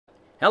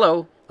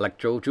Hello,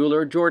 Electro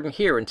Jeweler Jordan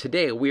here, and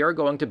today we are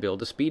going to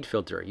build a speed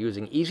filter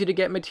using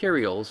easy-to-get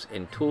materials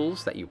and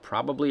tools that you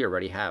probably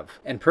already have,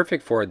 and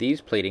perfect for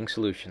these plating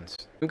solutions.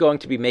 I'm going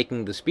to be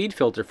making the speed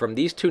filter from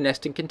these two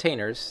nesting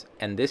containers,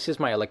 and this is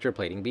my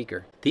electroplating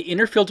beaker. The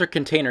inner filter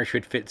container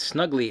should fit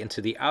snugly into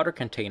the outer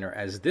container,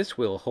 as this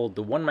will hold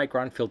the 1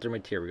 micron filter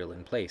material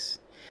in place.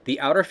 The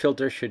outer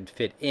filter should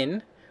fit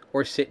in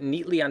or sit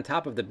neatly on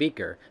top of the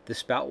beaker. The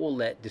spout will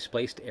let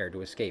displaced air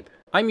to escape.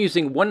 I'm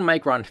using 1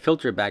 micron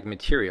filter bag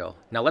material.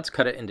 Now let's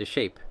cut it into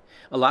shape.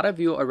 A lot of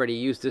you already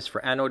use this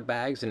for anode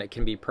bags, and it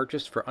can be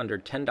purchased for under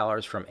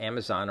 $10 from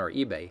Amazon or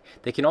eBay.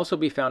 They can also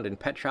be found in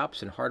pet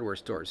shops and hardware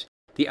stores.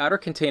 The outer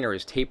container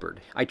is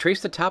tapered. I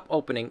traced the top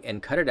opening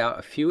and cut it out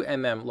a few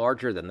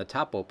larger than the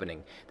top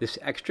opening. This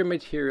extra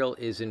material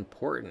is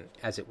important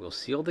as it will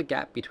seal the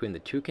gap between the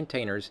two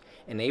containers,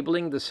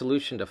 enabling the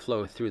solution to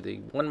flow through the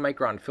 1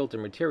 micron filter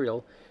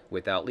material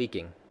without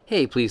leaking.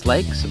 Hey, please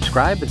like,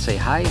 subscribe, and say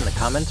hi in the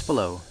comments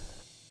below.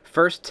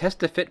 First, test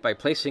the fit by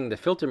placing the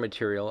filter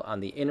material on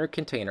the inner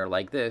container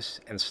like this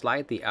and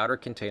slide the outer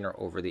container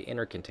over the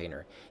inner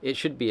container. It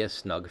should be a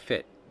snug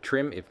fit.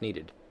 Trim if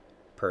needed.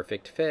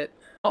 Perfect fit.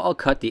 Now I'll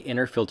cut the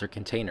inner filter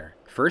container.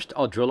 First,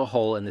 I'll drill a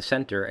hole in the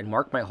center and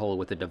mark my hole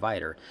with a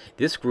divider.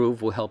 This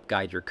groove will help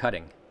guide your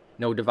cutting.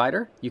 No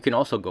divider? You can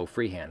also go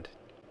freehand.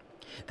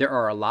 There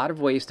are a lot of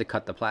ways to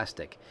cut the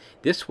plastic.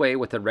 This way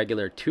with a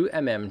regular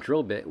 2mm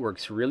drill bit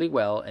works really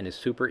well and is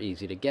super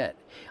easy to get.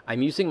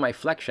 I'm using my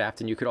flex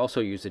shaft, and you could also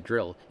use a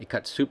drill. It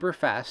cuts super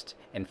fast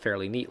and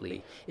fairly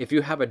neatly. If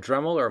you have a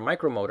Dremel or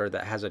micromotor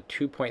that has a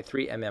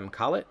 2.3mm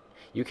collet,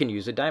 you can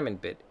use a diamond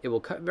bit. It will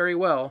cut very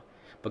well,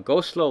 but go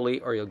slowly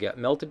or you'll get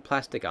melted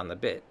plastic on the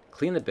bit.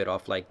 Clean the bit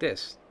off like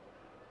this.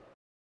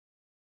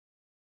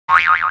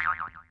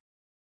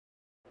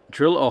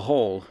 Drill a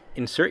hole.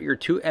 Insert your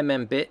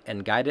 2mm bit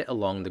and guide it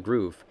along the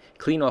groove.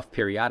 Clean off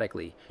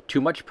periodically.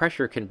 Too much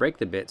pressure can break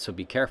the bit, so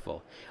be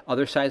careful.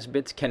 Other size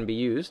bits can be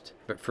used,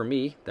 but for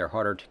me, they're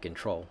harder to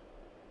control.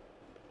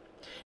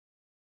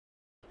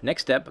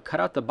 Next step, cut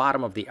out the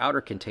bottom of the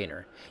outer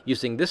container.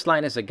 Using this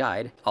line as a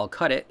guide, I'll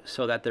cut it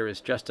so that there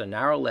is just a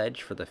narrow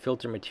ledge for the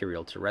filter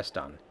material to rest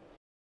on.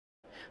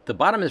 The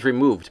bottom is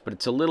removed, but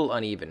it's a little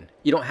uneven.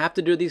 You don't have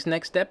to do these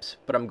next steps,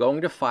 but I'm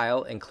going to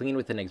file and clean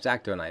with an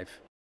X-Acto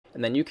knife.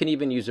 And then you can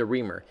even use a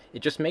reamer. It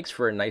just makes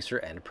for a nicer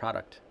end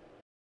product.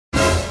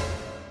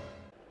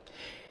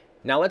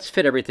 Now let's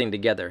fit everything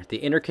together. The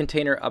inner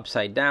container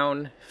upside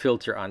down,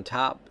 filter on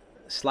top,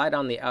 slide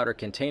on the outer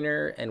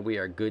container, and we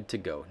are good to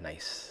go.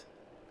 Nice.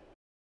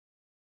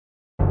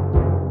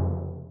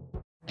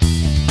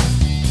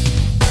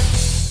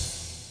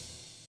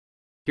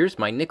 Here's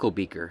my nickel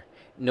beaker.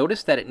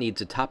 Notice that it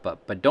needs a top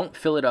up, but don't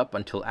fill it up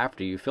until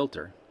after you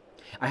filter.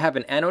 I have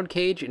an anode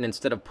cage, and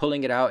instead of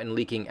pulling it out and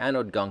leaking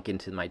anode gunk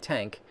into my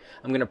tank,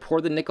 I'm going to pour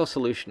the nickel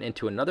solution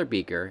into another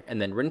beaker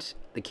and then rinse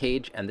the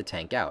cage and the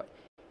tank out.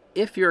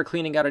 If you're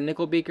cleaning out a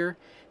nickel beaker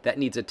that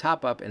needs a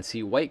top up and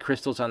see white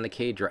crystals on the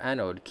cage or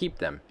anode, keep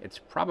them. It's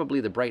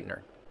probably the brightener.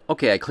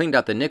 Okay, I cleaned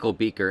out the nickel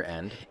beaker,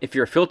 and if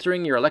you're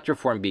filtering your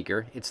Electroform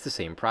beaker, it's the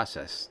same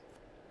process.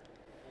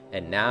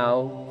 And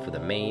now for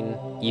the main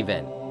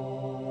event.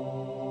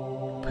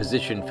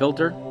 Position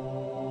filter,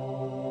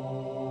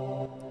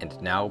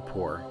 and now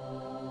pour.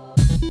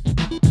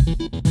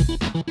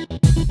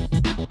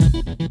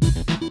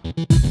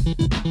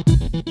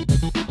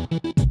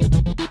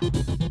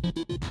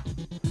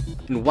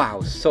 And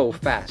wow, so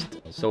fast,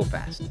 so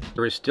fast.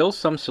 There is still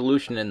some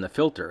solution in the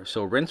filter,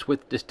 so rinse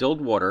with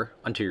distilled water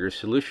until your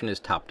solution is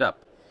topped up.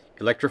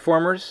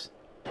 Electroformers,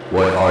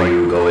 what are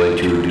you going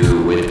to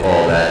do with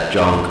all that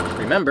junk?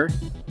 Remember,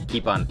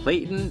 keep on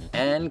plating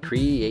and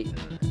creating.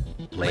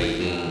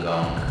 Plating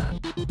gunk.